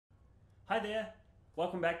Hi there,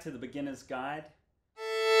 welcome back to the Beginner's Guide.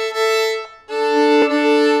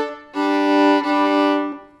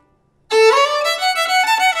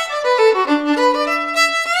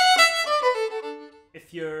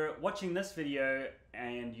 If you're watching this video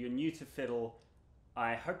and you're new to fiddle,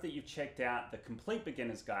 I hope that you've checked out the complete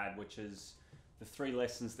Beginner's Guide, which is the 3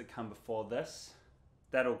 lessons that come before this.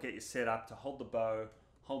 That'll get you set up to hold the bow,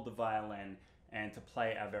 hold the violin, and to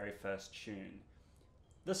play our very first tune.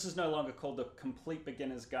 This is no longer called the Complete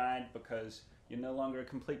Beginner's Guide because you're no longer a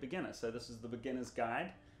complete beginner. So this is the Beginner's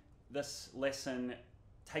Guide. This lesson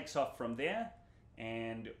takes off from there,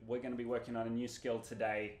 and we're going to be working on a new skill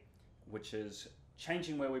today, which is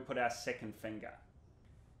changing where we put our second finger.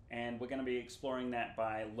 And we're going to be exploring that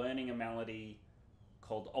by learning a melody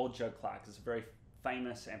called Old Joe Clark. It's a very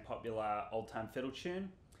famous and popular old-time fiddle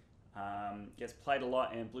tune. Gets played a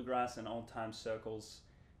lot in bluegrass and old-time circles,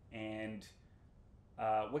 and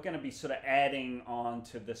we're going to be sort of adding on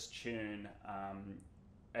to this tune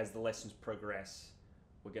as the lessons progress.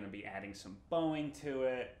 We're going to be adding some bowing to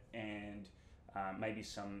it and maybe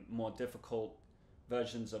some more difficult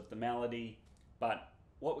versions of the melody. But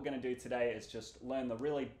what we're going to do today is just learn the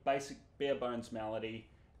really basic bare bones melody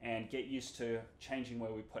and get used to changing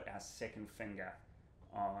where we put our second finger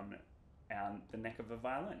on the neck of a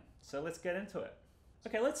violin. So let's get into it.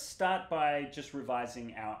 Okay, let's start by just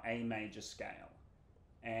revising our A major scale.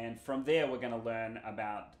 And from there, we're going to learn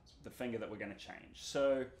about the finger that we're going to change.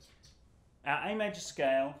 So our A major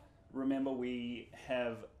scale, remember we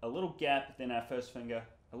have a little gap, then our first finger,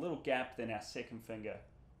 a little gap, then our second finger.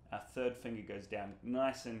 Our third finger goes down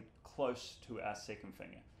nice and close to our second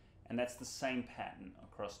finger. And that's the same pattern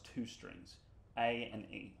across 2 strings, A and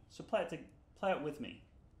E. So play it with me.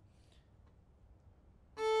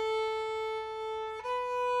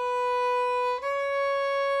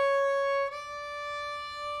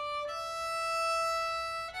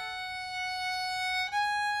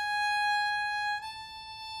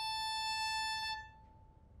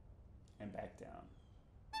 And back down.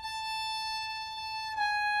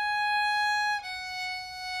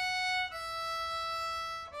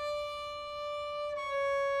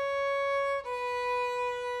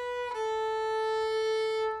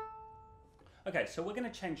 Okay, so we're going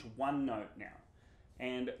to change one note now,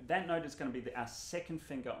 and that note is going to be our second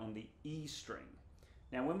finger on the E string.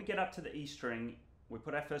 Now when we get up to the E string, we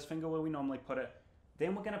put our first finger where we normally put it,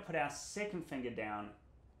 then we're going to put our second finger down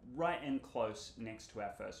right in close next to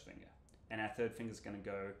our first finger, and our third finger is going to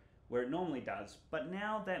go where it normally does, but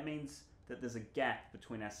now that means that there's a gap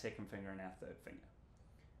between our second finger and our third finger.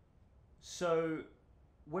 So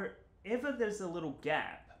wherever there's a little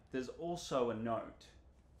gap, there's also a note.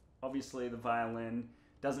 Obviously the violin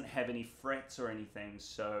doesn't have any frets or anything,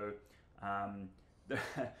 so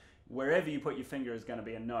wherever you put your finger is going to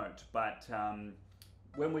be a note. But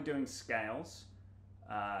when we're doing scales,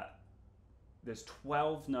 there's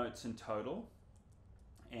 12 notes in total,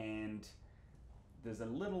 and there's a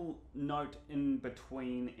little note in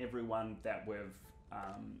between every one that we've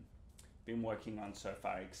been working on so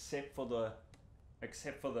far, except for the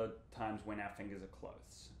times when our fingers are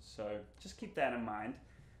close. So just keep that in mind.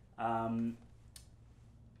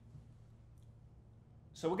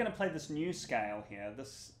 So we're going to play this new scale here.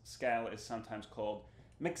 This scale is sometimes called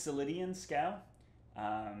Mixolydian scale.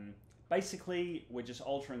 Basically, we're just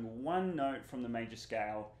altering one note from the major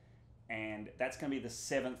scale, and that's going to be the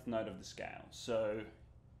 7th note of the scale. So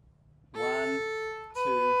 1,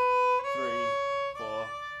 2, 3, 4,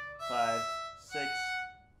 5, 6.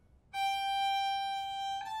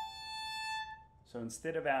 So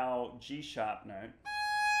instead of our G sharp note,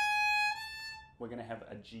 we're going to have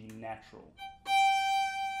a G natural.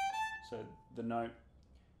 So the note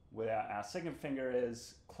where our second finger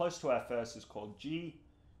is close to our first is called G,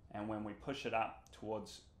 and when we push it up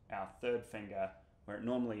towards our third finger where it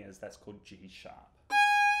normally is, that's called G sharp.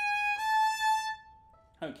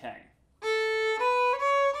 Okay.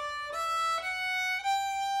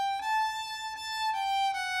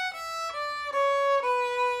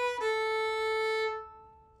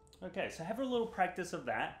 Okay, so have a little practice of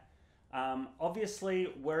that.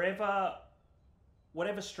 Obviously, whatever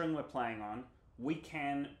string we're playing on, we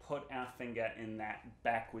can put our finger in that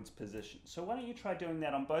backwards position. So why don't you try doing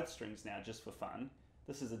that on both strings now, just for fun.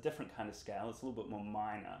 This is a different kind of scale. It's a little bit more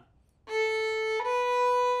minor.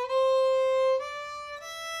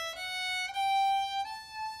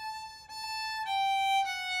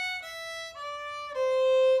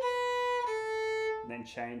 And then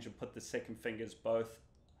change and put the second fingers both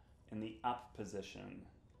in the up position.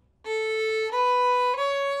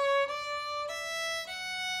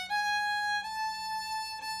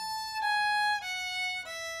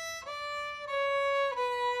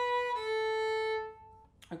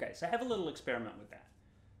 Okay, so have a little experiment with that.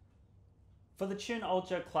 For the tune Old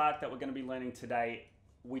Joe Clark that we're going to be learning today,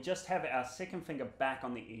 we just have our second finger back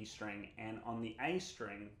on the E string, and on the A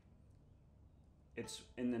string, it's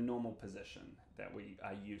in the normal position that we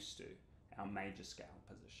are used to, our major scale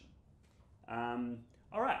position.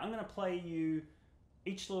 All right, I'm going to play you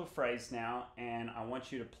each little phrase now, and I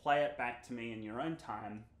want you to play it back to me in your own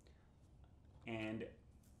time, and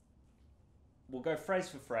we'll go phrase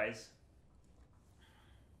for phrase.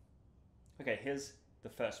 Okay, here's the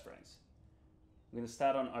first phrase. I'm going to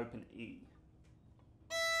start on open E.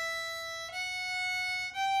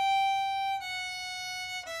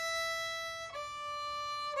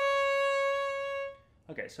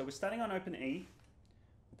 Okay, so we're starting on open E.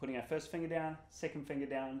 We're putting our first finger down, second finger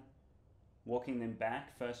down, walking them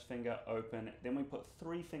back, first finger open, then we put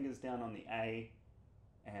 3 fingers down on the A,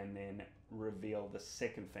 and then reveal the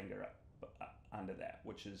second finger up under that,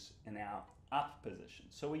 which is in our up position.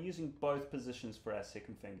 So we're using both positions for our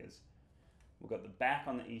second fingers. We've got the back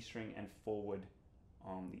on the E string and forward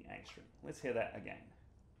on the A string. Let's hear that again.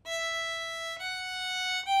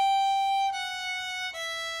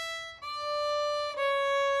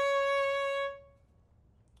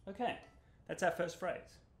 Okay, that's our first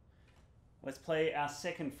phrase. Let's play our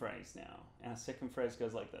second phrase now. Our second phrase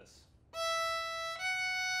goes like this.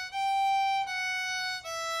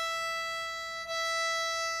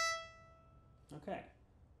 Okay,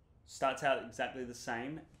 starts out exactly the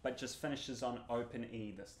same, but just finishes on open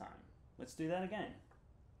E this time. Let's do that again.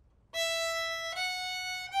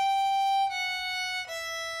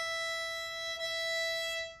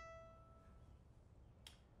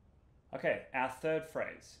 Okay, our third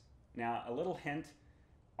phrase. Now, a little hint,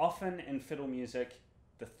 often in fiddle music,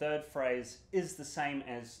 the third phrase is the same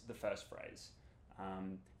as the first phrase.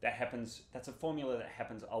 That's a formula that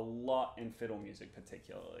happens a lot in fiddle music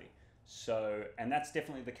particularly. So, and that's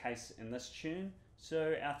definitely the case in this tune.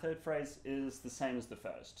 So our third phrase is the same as the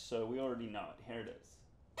first. So we already know it. Here it is.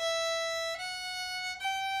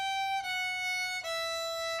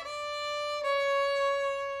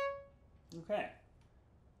 Okay.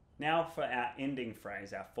 Now for our ending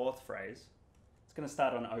phrase, our fourth phrase. It's going to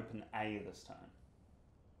start on open A this time.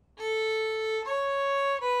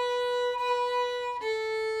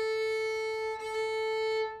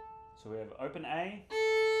 So we have open A,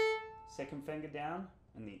 second finger down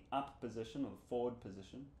in the up position or the forward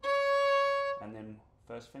position, and then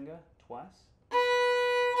first finger twice,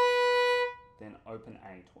 then open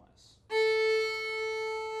A twice.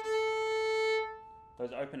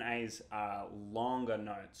 Those open A's are longer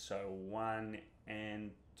notes, so 1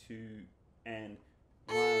 and 2 and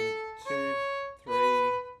 1, 2, 3,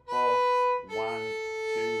 4, 1,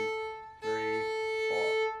 2, 3,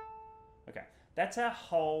 4. Okay, that's our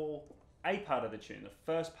whole A part of the tune. The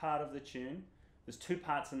first part of the tune, there's 2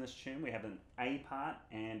 parts in this tune. We have an A part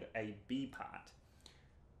and a B part.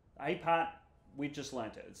 The A part, we just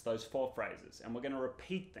learnt it. It's those 4 phrases, and we're going to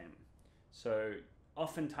repeat them. So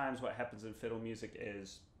oftentimes what happens in fiddle music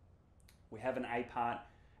is we have an A part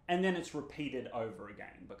and then it's repeated over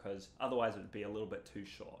again because otherwise it would be a little bit too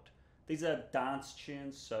short. These are dance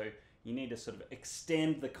tunes, so you need to sort of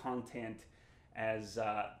extend the content as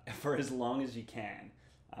for as long as you can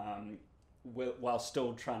while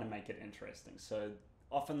still trying to make it interesting. So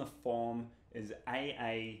often the form is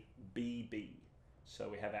AABB. So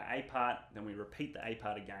we have our A part, then we repeat the A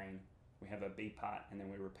part again, we have a B part, and then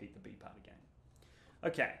we repeat the B part again.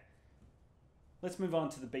 Okay, let's move on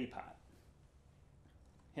to the B part.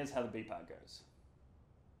 Here's how the B part goes.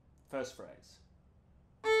 First phrase.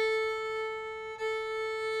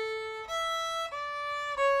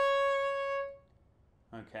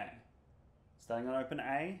 Okay, starting on open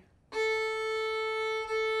A,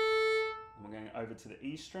 and we're going over to the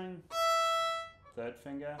E string, third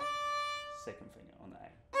finger, second finger on the A.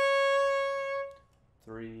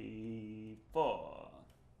 3, 4.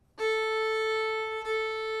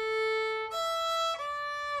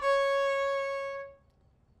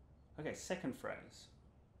 Okay, second phrase.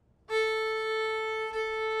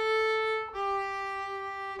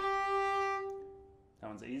 That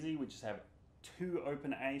one's easy. We just have 2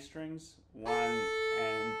 open A strings, 1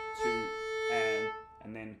 and 2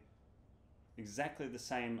 and then exactly the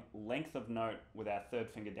same length of note with our third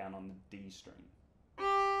finger down on the D string.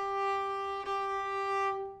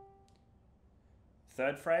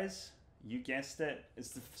 Third phrase, you guessed it, is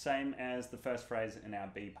the same as the first phrase in our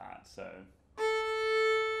B part. So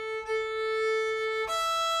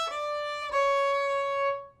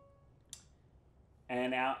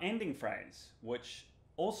and our ending phrase, which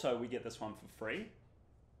also we get this one for free.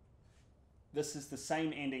 This is the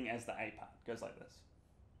same ending as the A part. It goes like this.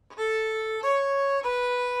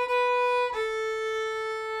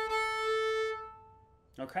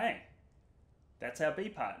 Okay, that's our B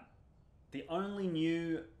part. The only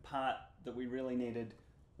new part that we really needed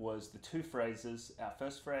was the two phrases. Our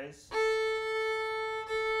first phrase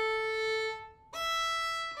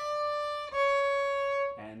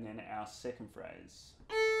and then our second phrase.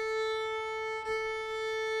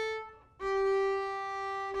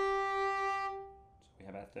 So we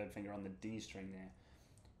have our third finger on the D string there.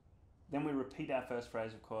 Then we repeat our first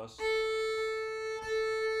phrase, of course,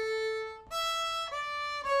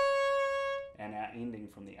 and our ending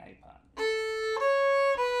from the A part.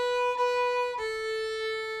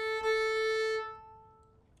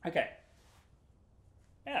 Okay,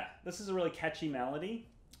 yeah, this is a really catchy melody.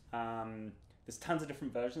 There's tons of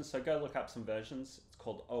different versions, so go look up some versions. It's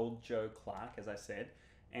called Old Joe Clark, as I said.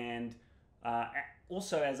 And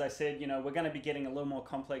also, as I said, you know, we're going to be getting a little more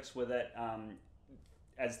complex with it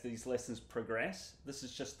as these lessons progress. This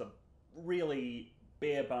is just the really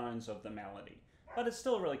bare bones of the melody, but it's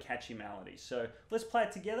still a really catchy melody. So let's play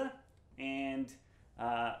it together, and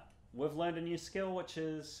we've learned a new skill, which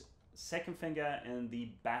is second finger in the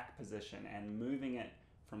back position and moving it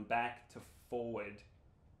from back to forward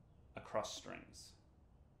across strings.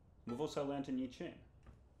 We've also learned a new tune.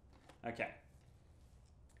 Okay.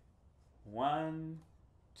 1,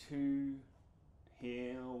 2,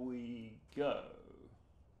 here we go.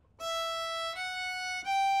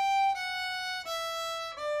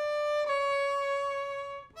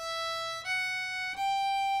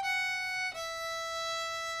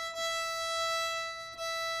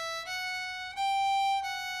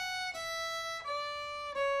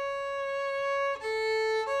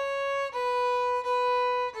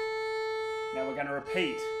 Now we're going to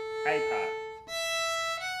repeat A part.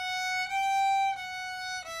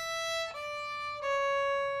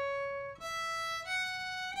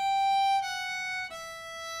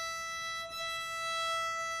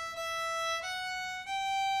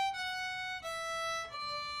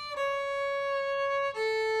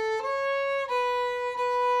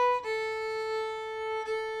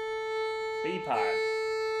 B part.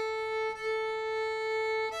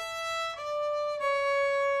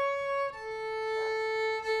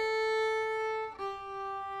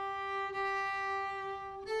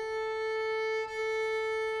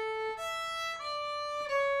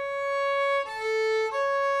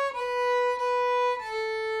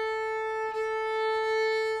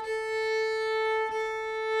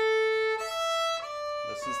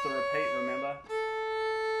 This is the repeat, remember?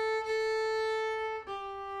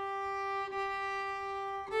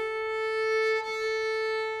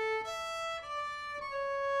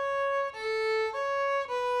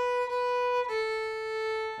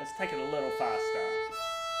 Let's take it a little faster.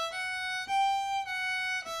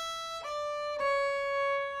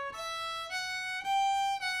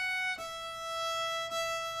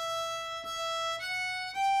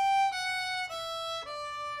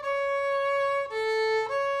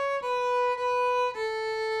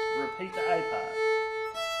 Repeat the A part.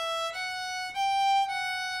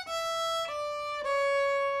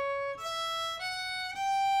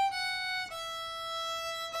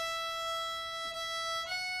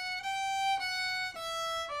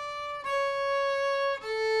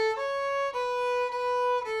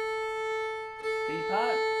 B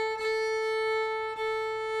part.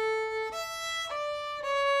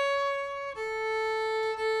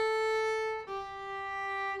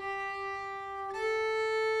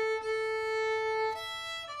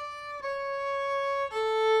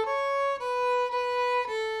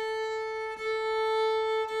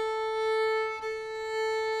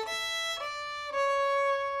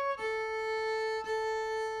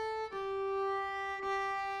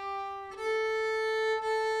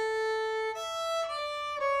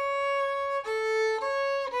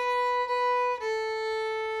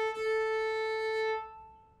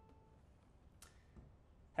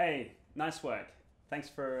 Hey, nice work. Thanks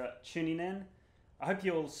for tuning in. I hope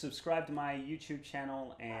you'll subscribe to my YouTube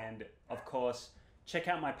channel, and of course, check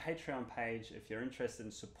out my Patreon page if you're interested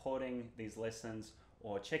in supporting these lessons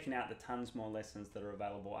or checking out the tons more lessons that are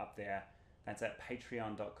available up there. That's at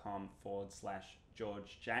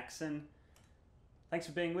patreon.com/George Jackson. Thanks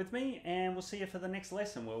for being with me, and we'll see you for the next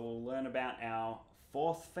lesson where we'll learn about our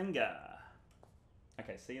fourth finger.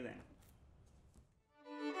 Okay, see you then.